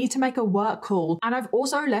 oh, I need to make a work call. And I've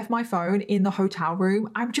also left my phone in the hotel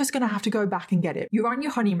room. I'm just going to have to go back and get it. You're on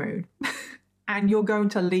your honeymoon. And you're going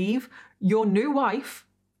to leave your new wife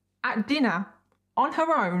at dinner on her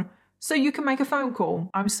own so you can make a phone call.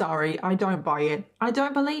 I'm sorry, I don't buy it. I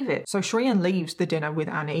don't believe it. So Shriyan leaves the dinner with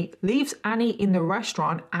Annie, leaves Annie in the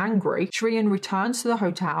restaurant angry. Shriyan returns to the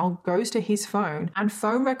hotel, goes to his phone, and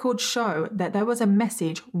phone records show that there was a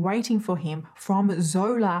message waiting for him from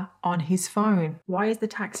Zola on his phone. Why is the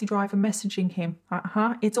taxi driver messaging him?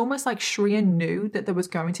 It's almost like Shriyan knew that there was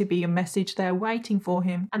going to be a message there waiting for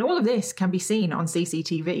him. And all of this can be seen on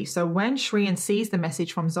CCTV. So when Shriyan sees the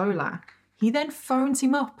message from Zola, he then phones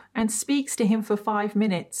him up and speaks to him for 5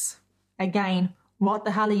 minutes. Again, what the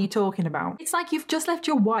hell are you talking about? It's like you've just left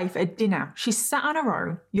your wife at dinner. She's sat on her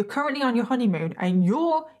own. You're currently on your honeymoon and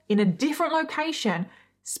you're in a different location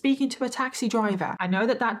speaking to a taxi driver. I know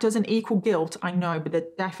that that doesn't equal guilt, I know, but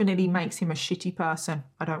that definitely makes him a shitty person.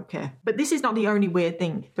 I don't care. But this is not the only weird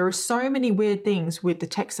thing. There are so many weird things with the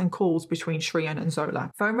texts and calls between Shriyan and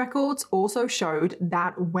Zola. Phone records also showed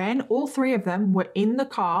that when all three of them were in the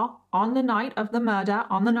car on the night of the murder,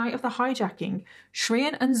 on the night of the hijacking,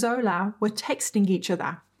 Shriyan and Zola were texting each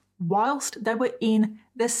other whilst they were in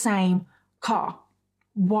the same car.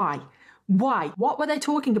 Why? Why? What were they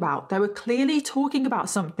talking about? They were clearly talking about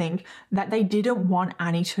something that they didn't want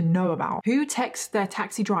Annie to know about. Who texts their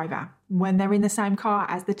taxi driver when they're in the same car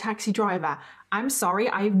as the taxi driver? I'm sorry,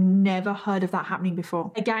 I've never heard of that happening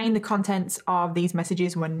before. Again, the contents of these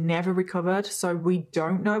messages were never recovered, so we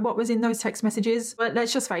don't know what was in those text messages. But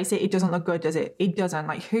let's just face it, it doesn't look good, does it? It doesn't.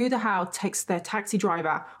 Like, who the hell texts their taxi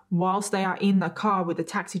driver whilst they are in the car with the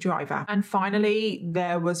taxi driver? And finally,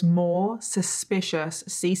 there was more suspicious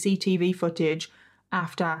CCTV footage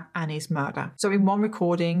after Annie's murder. So in one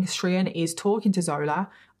recording, Shriyan is talking to Zola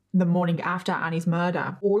the morning after Annie's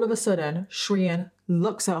murder. All of a sudden, Shriyan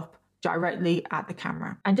looks up directly at the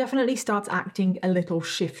camera and definitely starts acting a little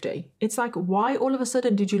shifty. It's like, why all of a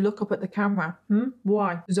sudden did you look up at the camera?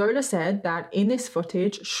 Why? Zola said that in this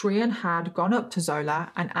footage, Shriyan had gone up to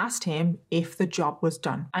Zola and asked him if the job was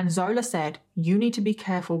done. And Zola said, you need to be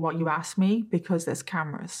careful what you ask me because there's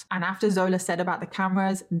cameras. And after Zola said about the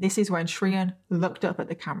cameras, this is when Shriyan looked up at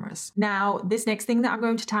the cameras. Now, this next thing that I'm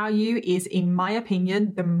going to tell you is, in my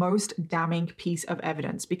opinion, the most damning piece of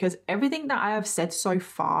evidence, because everything that I have said so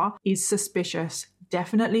far is suspicious,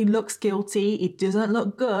 definitely looks guilty, it doesn't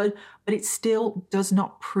look good, but it still does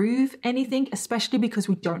not prove anything, especially because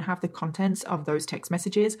we don't have the contents of those text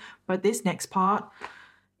messages. But this next part,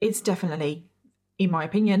 it's definitely, in my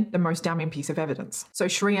opinion, the most damning piece of evidence. So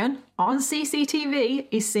Shriyan on CCTV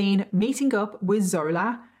is seen meeting up with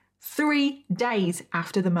Zola 3 days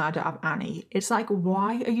after the murder of Annie. It's like,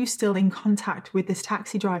 why are you still in contact with this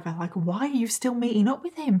taxi driver? Like, why are you still meeting up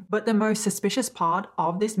with him? But the most suspicious part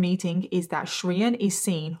of this meeting is that Shriyan is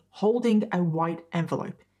seen holding a white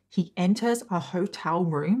envelope. He enters a hotel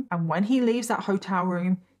room, and when he leaves that hotel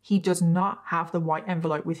room, he does not have the white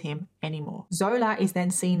envelope with him anymore. Zola is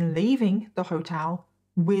then seen leaving the hotel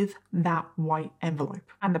with that white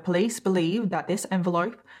envelope. And the police believe that this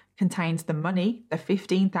envelope contains the money, the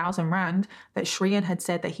 15,000 rand, that Shriyan had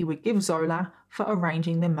said that he would give Zola for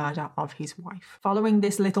arranging the murder of his wife. Following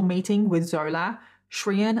this little meeting with Zola,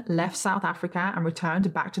 Shriyan left South Africa and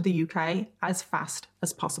returned back to the UK as fast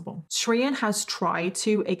as possible. Shriyan has tried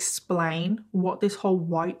to explain what this whole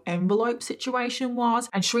white envelope situation was,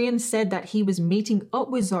 and Shriyan said that he was meeting up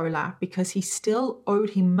with Zola because he still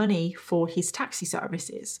owed him money for his taxi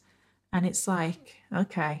services. And it's like,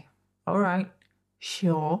 okay, all right,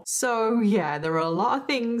 sure. So yeah, there are a lot of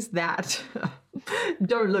things that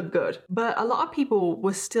don't look good. But a lot of people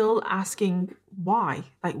were still asking why.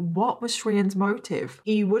 Like, what was Shriyan's motive?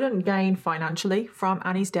 He wouldn't gain financially from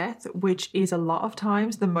Annie's death, which is a lot of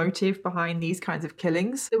times the motive behind these kinds of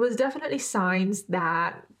killings. There was definitely signs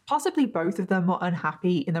that Possibly both of them were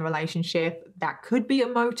unhappy in the relationship. That could be a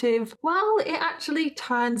motive. Well, it actually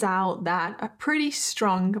turns out that a pretty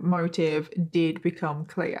strong motive did become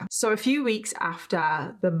clear. So a few weeks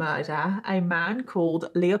after the murder, a man called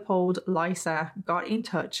Leopold Leiser got in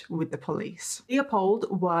touch with the police. Leopold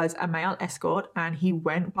was a male escort and he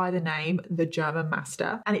went by the name the German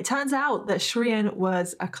Master. And it turns out that Shrien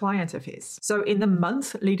was a client of his. So in the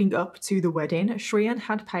month leading up to the wedding, Shrien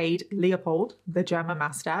had paid Leopold, the German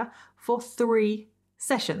Master, for 3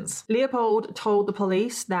 sessions. Leopold told the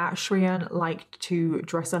police that Shrien liked to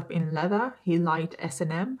dress up in leather, he liked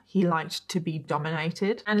S&M, he liked to be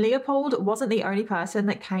dominated. And Leopold wasn't the only person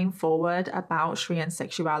that came forward about Shrien's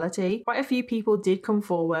sexuality. Quite a few people did come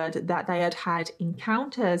forward that they had had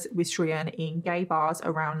encounters with Shrien in gay bars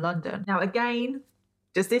around London. Now again,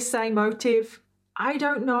 does this say motive? I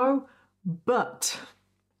don't know, but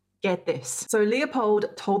get this. So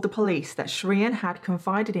Leopold told the police that Shrien had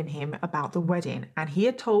confided in him about the wedding, and he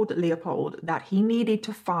had told Leopold that he needed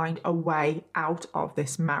to find a way out of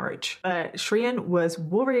this marriage. But Shrien was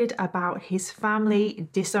worried about his family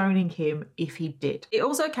disowning him if he did. It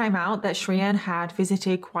also came out that Shrien had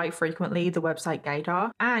visited quite frequently the website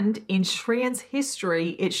Gaydar, and in Shrien's history,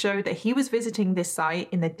 it showed that he was visiting this site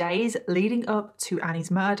in the days leading up to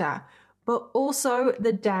Annie's murder, but also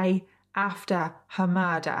the day after her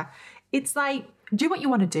murder. It's like, do what you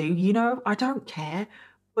want to do, you know, I don't care,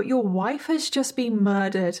 but your wife has just been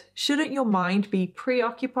murdered. Shouldn't your mind be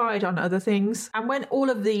preoccupied on other things? And when all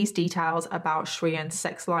of these details about Shrien's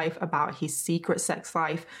sex life, about his secret sex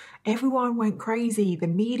life, everyone went crazy. The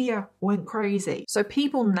media went crazy. So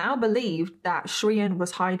people now believed that Shrien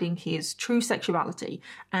was hiding his true sexuality,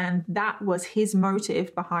 and that was his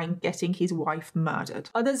motive behind getting his wife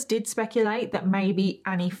murdered. Others did speculate that maybe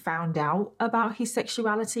Annie found out about his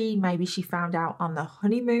sexuality. Maybe she found out on the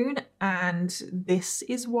honeymoon, and this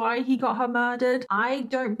is why he got her murdered. I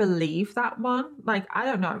don't believe that one. Like, I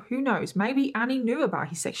don't know. Who knows? Maybe Annie knew about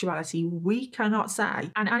his sexuality. We cannot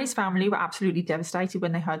say. And Annie's family were absolutely devastated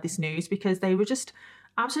when they heard this news, because they were just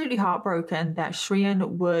absolutely heartbroken that Shrien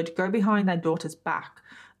would go behind their daughter's back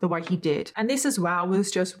the way he did. And this as well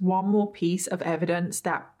was just one more piece of evidence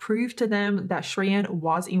that proved to them that Shrien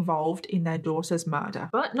was involved in their daughter's murder.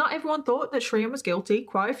 But not everyone thought that Shrien was guilty.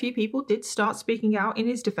 Quite a few people did start speaking out in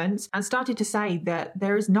his defense and started to say that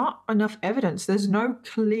there is not enough evidence. There's no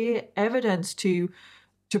clear evidence to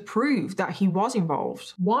prove that he was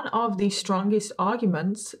involved. One of the strongest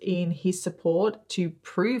arguments in his support to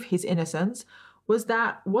prove his innocence was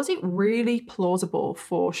it really plausible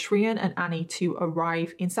for Shrien and Annie to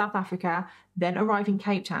arrive in South Africa, then arrive in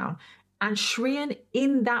Cape Town, and Shrien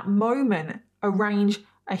in that moment arrange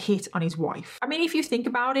a hit on his wife? I mean, if you think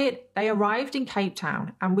about it, they arrived in Cape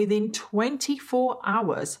Town and within 24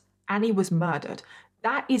 hours, Annie was murdered.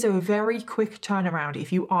 That is a very quick turnaround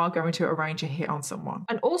if you are going to arrange a hit on someone.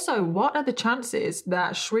 And also, what are the chances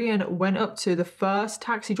that Shrien went up to the first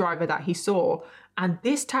taxi driver that he saw, and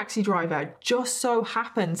this taxi driver just so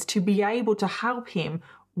happens to be able to help him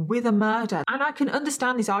with a murder? And I can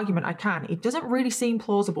understand this argument, I can. It doesn't really seem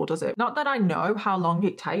plausible, does it? Not that I know how long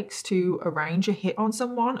it takes to arrange a hit on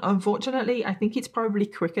someone. Unfortunately, I think it's probably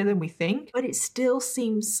quicker than we think, but it still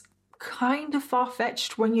seems kind of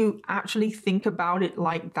far-fetched when you actually think about it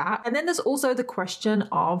like that. And then there's also the question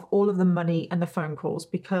of all of the money and the phone calls,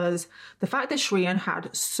 because the fact that Shrien had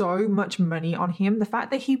so much money on him, the fact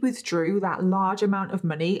that he withdrew that large amount of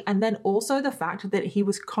money, and then also the fact that he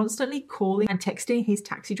was constantly calling and texting his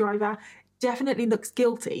taxi driver definitely looks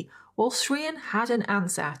guilty. Well, Shrien had an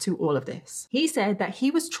answer to all of this. He said that he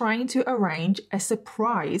was trying to arrange a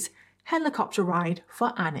surprise helicopter ride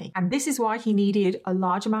for Annie. And this is why he needed a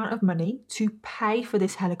large amount of money to pay for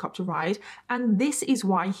this helicopter ride. And this is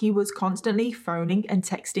why he was constantly phoning and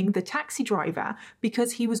texting the taxi driver,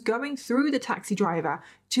 because he was going through the taxi driver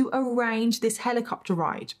to arrange this helicopter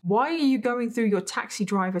ride. Why are you going through your taxi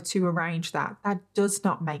driver to arrange that? That does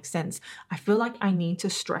not make sense. I feel like I need to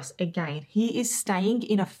stress again, he is staying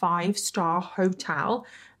in a 5-star hotel.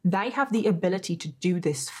 They have the ability to do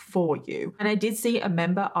this for you. And I did see a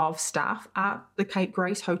member of staff at the Cape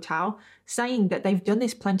Grace Hotel saying that they've done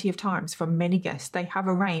this plenty of times for many guests. They have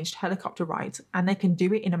arranged helicopter rides and they can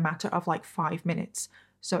do it in a matter of like 5 minutes.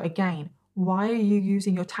 So again, why are you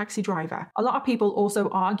using your taxi driver? A lot of people also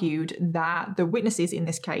argued that the witnesses in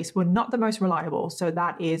this case were not the most reliable. So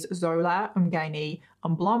that is Zola, Mngeni,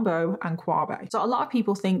 Mblombo and Kwabe. So a lot of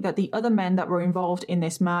people think that the other men that were involved in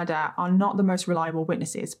this murder are not the most reliable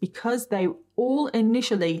witnesses because they all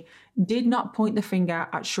initially did not point the finger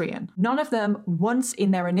at Shrien. None of them once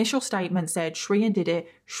in their initial statement said Shrien did it,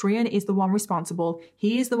 Shrien is the one responsible,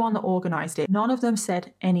 he is the one that organised it. None of them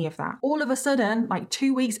said any of that. All of a sudden, like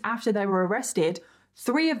 2 weeks after they were arrested,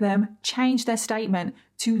 3 of them changed their statement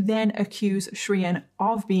to then accuse Shrien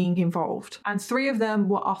of being involved. And 3 of them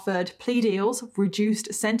were offered plea deals,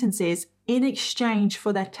 reduced sentences in exchange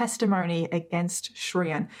for their testimony against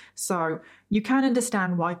Shrien. So you can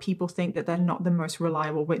understand why people think that they're not the most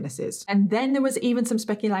reliable witnesses. And then there was even some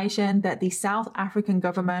speculation that the South African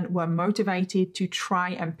government were motivated to try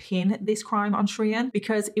and pin this crime on Shrien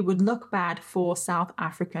because it would look bad for South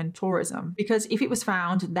African tourism. Because if it was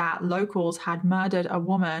found that locals had murdered a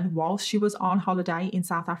woman whilst she was on holiday in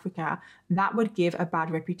South Africa, that would give a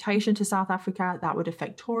bad reputation to South Africa, that would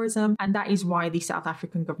affect tourism, and that is why the South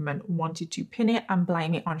African government wanted to pin it and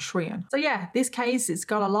blame it on Shrien. So yeah, this case, it's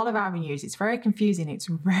got a lot of avenues. It's very confusing. It's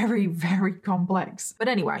very, very complex. But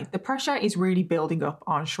anyway, the pressure is really building up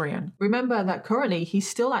on Shrien. Remember that currently he's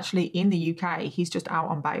still actually in the UK. He's just out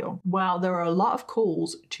on bail. Well, there are a lot of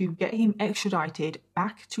calls to get him extradited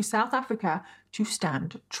back to South Africa to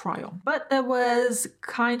stand trial. But there was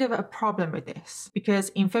kind of a problem with this because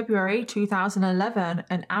in February 2011,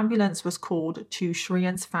 an ambulance was called to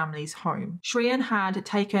Shrien's family's home. Shrien had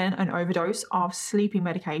taken an overdose of sleeping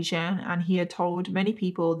medication and he had told many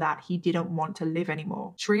people that he didn't want to live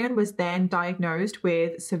anymore. Shrien was then diagnosed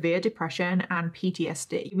with severe depression and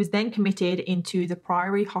PTSD. He was then committed into the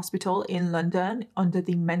Priory Hospital in London under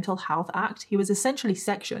the Mental Health Act. He was essentially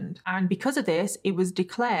sectioned, and because of this, it was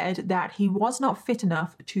declared that he was not fit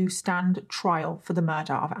enough to stand trial for the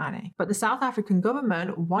murder of Annie. But the South African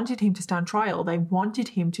government wanted him to stand trial. They wanted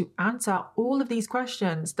him to answer all of these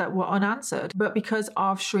questions that were unanswered. But because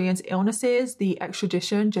of Shrien's illnesses, the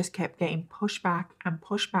extradition just kept getting pushed back and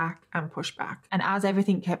pushed back and pushed back. And as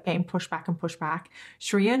everything kept getting pushed back and pushed back,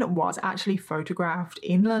 Shrien was actually photographed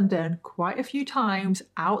in London quite a few times,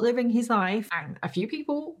 out living his life, and a few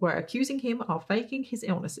people were accusing him of faking his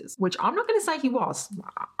illnesses, which I'm not going to say he was.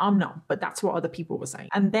 I'm not, but that's what other people were saying.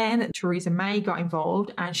 And then Theresa May got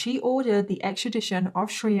involved and she ordered the extradition of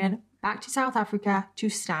Shrien back to South Africa to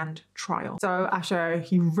stand trial. So after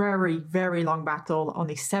a very, very long battle on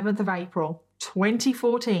the 7th of April,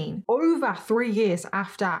 2014, over 3 years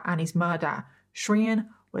after Annie's murder, Shrien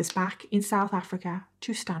was back in South Africa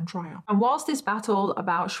to stand trial. And whilst this battle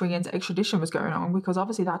about Shrien's extradition was going on, because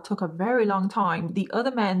obviously that took a very long time, the other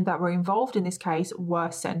men that were involved in this case were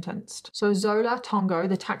sentenced. So Zola Tongo,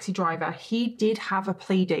 the taxi driver, he did have a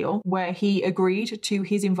plea deal where he agreed to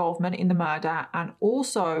his involvement in the murder and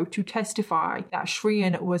also to testify that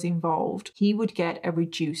Shrien was involved. He would get a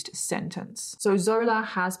reduced sentence. So Zola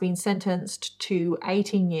has been sentenced to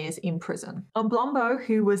 18 years in prison. Umblombo,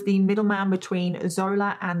 who was the middleman between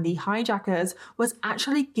Zola and the hijackers, was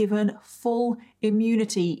actually given full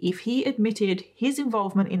immunity if he admitted his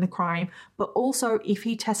involvement in the crime, but also if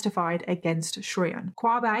he testified against Shrien.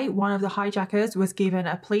 Kwabe, one of the hijackers, was given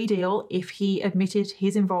a plea deal if he admitted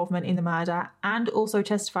his involvement in the murder and also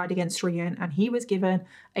testified against Shrien, and he was given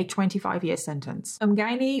a 25-year sentence.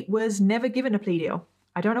 Mngeni was never given a plea deal.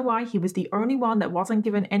 I don't know why. He was the only one that wasn't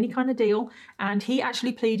given any kind of deal, and he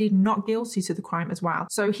actually pleaded not guilty to the crime as well.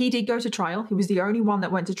 So he did go to trial. He was the only one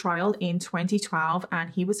that went to trial in 2012, and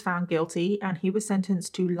he was found guilty and he was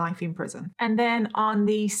sentenced to life in prison. And then on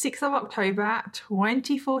the 6th of October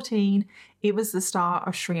 2014, it was the start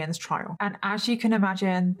of Shrien's trial. And as you can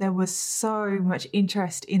imagine, there was so much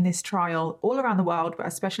interest in this trial all around the world, but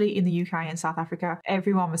especially in the UK and South Africa.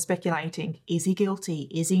 Everyone was speculating, is he guilty?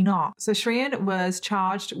 Is he not? So Shrien was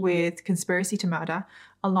charged with conspiracy to murder,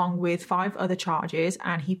 along with 5 other charges,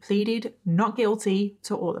 and he pleaded not guilty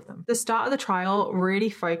to all of them. The start of the trial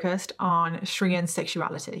really focused on Shrien's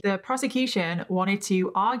sexuality. The prosecution wanted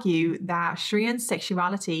to argue that Shrien's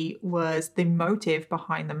sexuality was the motive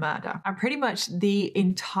behind the murder. And pretty much the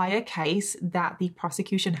entire case that the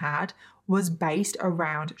prosecution had was based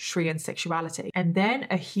around Shrien's sexuality. And then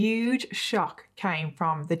a huge shock came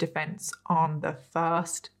from the defense on the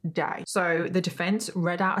first day. So the defense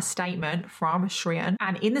read out a statement from Shrien,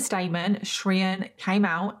 and in the statement, Shrien came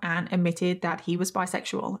out and admitted that he was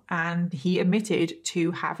bisexual, and he admitted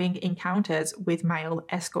to having encounters with male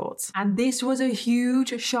escorts. And this was a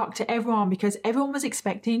huge shock to everyone because everyone was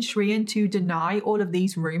expecting Shrien to deny all of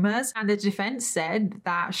these rumors, and the defense said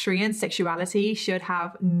that Shrien's sexuality should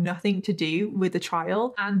have nothing to do with the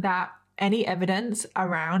trial and that any evidence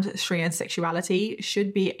around Shrien's sexuality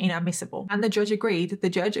should be inadmissible. And the judge agreed. The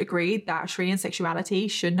judge agreed that Shrien's sexuality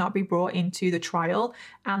should not be brought into the trial.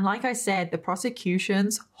 And like I said, the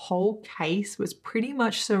prosecution's whole case was pretty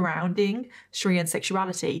much surrounding Shrien's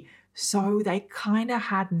sexuality. So they kind of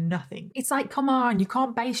had nothing. It's like, come on, you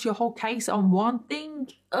can't base your whole case on one thing.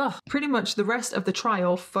 Ugh. Pretty much the rest of the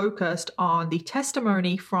trial focused on the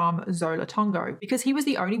testimony from Zola Tongo, because he was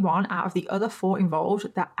the only one out of the other 4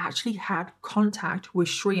 involved that actually had contact with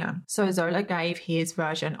Shrien. So Zola gave his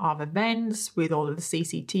version of events with all of the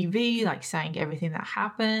CCTV, like saying everything that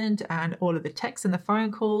happened and all of the texts and the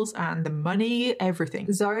phone calls and the money,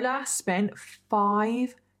 everything. Zola spent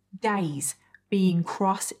 5 days being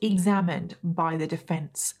cross-examined by the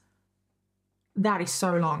defense. That is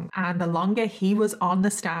so long. And the longer he was on the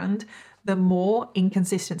stand, the more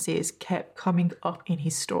inconsistencies kept coming up in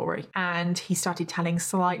his story. And he started telling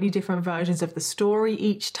slightly different versions of the story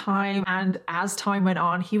each time. And as time went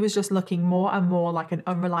on, he was just looking more and more like an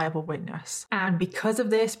unreliable witness. And because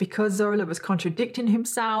of this, because Zola was contradicting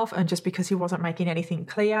himself and just because he wasn't making anything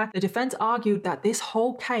clear, the defense argued that this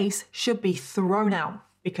whole case should be thrown out,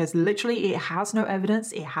 because literally it has no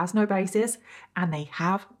evidence, it has no basis, and they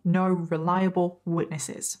have no reliable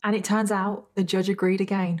witnesses. And it turns out the judge agreed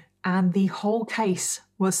again, and the whole case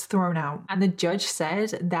was thrown out. And the judge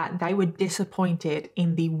said that they were disappointed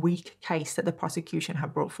in the weak case that the prosecution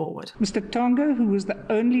had brought forward. Mr. Tongo, who was the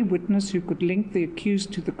only witness who could link the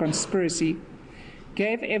accused to the conspiracy,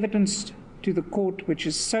 gave evidence to the court which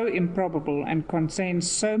is so improbable and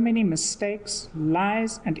contains so many mistakes,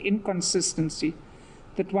 lies, and inconsistency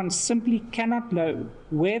that one simply cannot know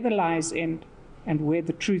where the lies end and where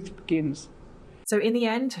the truth begins. So in the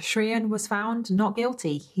end, Shrien was found not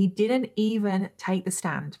guilty. He didn't even take the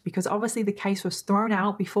stand because obviously the case was thrown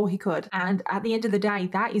out before he could. And at the end of the day,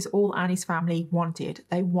 that is all Annie's family wanted.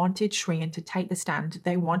 They wanted Shrien to take the stand.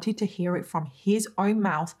 They wanted to hear it from his own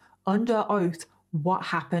mouth under oath what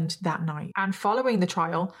happened that night. And following the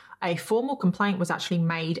trial, a formal complaint was actually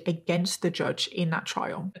made against the judge in that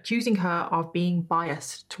trial, accusing her of being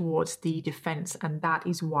biased towards the defense, and that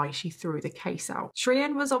is why she threw the case out.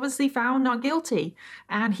 Shrien was obviously found not guilty,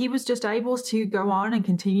 and he was just able to go on and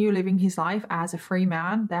continue living his life as a free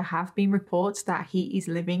man. There have been reports that he is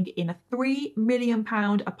living in a £3 million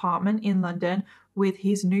apartment in London with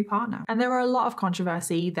his new partner. And there are a lot of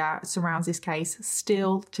controversy that surrounds this case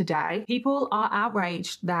still today. People are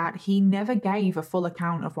outraged that he never gave a full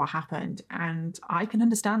account of what happened, and I can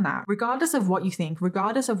understand that. Regardless of what you think,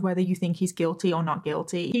 regardless of whether you think he's guilty or not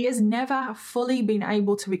guilty, he has never fully been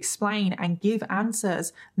able to explain and give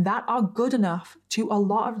answers that are good enough to a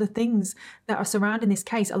lot of the things that are surrounding this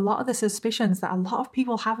case, a lot of the suspicions that a lot of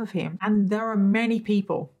people have of him. And there are many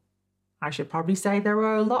people, I should probably say there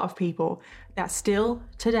are a lot of people that still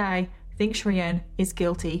today think Shrien is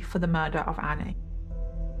guilty for the murder of Annie.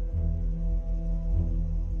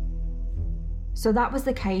 So that was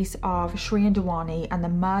the case of Shrien Dewani and the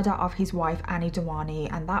murder of his wife Annie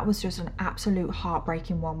Dewani, and that was just an absolute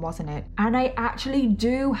heartbreaking one, wasn't it? And I actually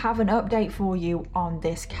do have an update for you on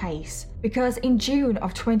this case. Because in June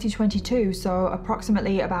of 2022, so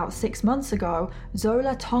approximately about 6 months ago,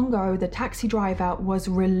 Zola Tongo, the taxi driver, was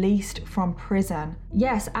released from prison.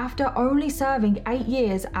 Yes, after only serving 8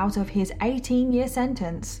 years out of his 18-year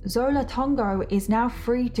sentence, Zola Tongo is now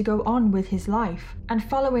free to go on with his life. And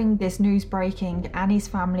following this news breaking, Annie's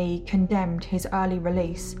family condemned his early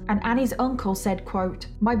release. And Annie's uncle said, quote,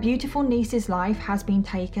 "My beautiful niece's life has been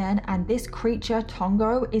taken and this creature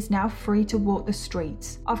Tongo is now free to walk the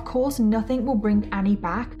streets. Of course, nothing will bring Annie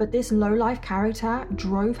back, but this low-life character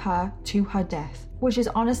drove her to her death." Which is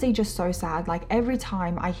honestly just so sad. Like, every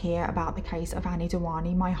time I hear about the case of Annie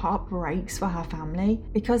Dewani, my heart breaks for her family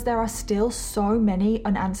because there are still so many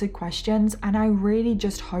unanswered questions, and I really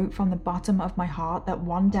just hope from the bottom of my heart that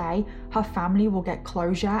one day her family will get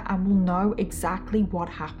closure and will know exactly what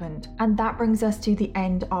happened. And that brings us to the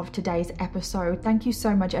end of today's episode. Thank you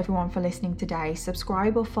so much everyone for listening today.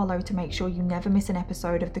 Subscribe or follow to make sure you never miss an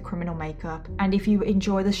episode of The Criminal Makeup. And if you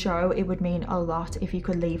enjoy the show, it would mean a lot if you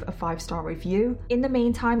could leave a 5-star review. In the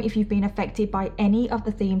meantime, if you've been affected by any of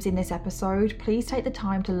the themes in this episode, please take the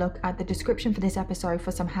time to look at the description for this episode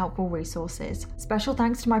for some helpful resources. Special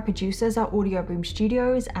thanks to my producers at Audio Boom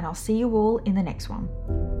Studios, and I'll see you all in the next one.